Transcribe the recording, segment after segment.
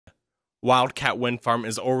Wildcat Wind Farm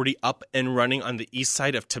is already up and running on the east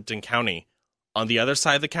side of Tipton County. On the other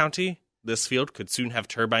side of the county, this field could soon have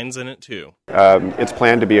turbines in it too. It's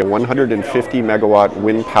planned to be a 150 megawatt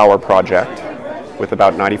wind power project with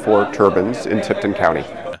about 94 turbines in Tipton County.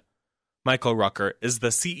 Michael Rucker is the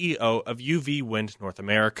CEO of UV Wind North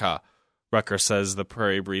America. Rucker says the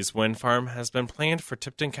Prairie Breeze Wind Farm has been planned for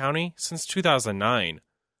Tipton County since 2009,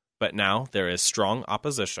 but now there is strong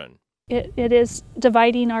opposition. It is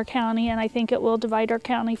dividing our county, and I think it will divide our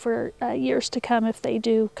county for years to come if they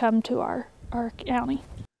do come to our county.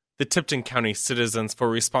 The Tipton County Citizens for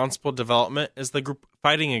Responsible Development is the group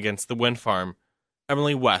fighting against the wind farm.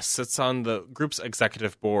 Emily West sits on the group's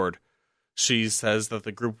executive board. She says that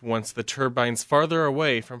the group wants the turbines farther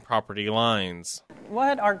away from property lines.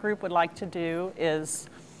 What our group would like to do is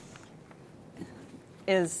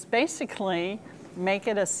basically make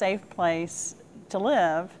it a safe place to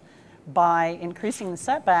live by increasing the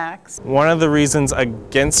setbacks. One of the reasons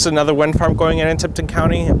against another wind farm going in Tipton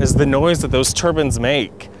County is the noise that those turbines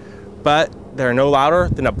make, but they're no louder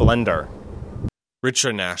than a blender.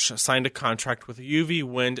 Richard Nash signed a contract with UV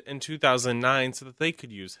Wind in 2009 so that they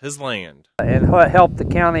could use his land. And help the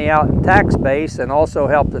county out in tax base, and also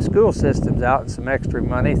help the school systems out in some extra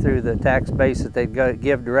money through the tax base that they'd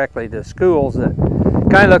give directly to schools. That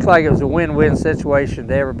kind of looked like it was a win-win situation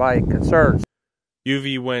to everybody concerned.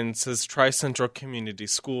 UV Wind says Tri-Central Community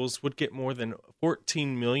Schools would get more than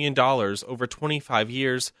 $14 million over 25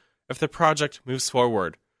 years if the project moves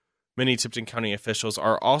forward. Many Tipton County officials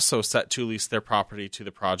are also set to lease their property to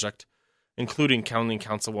the project, including County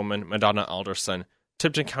Councilwoman Madonna Alderson,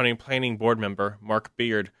 Tipton County Planning Board member Mark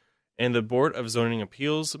Beard, and the Board of Zoning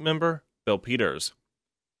Appeals member Bill Peters.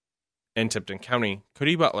 In Tipton County,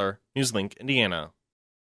 Cody Butler, NewsLink, Indiana.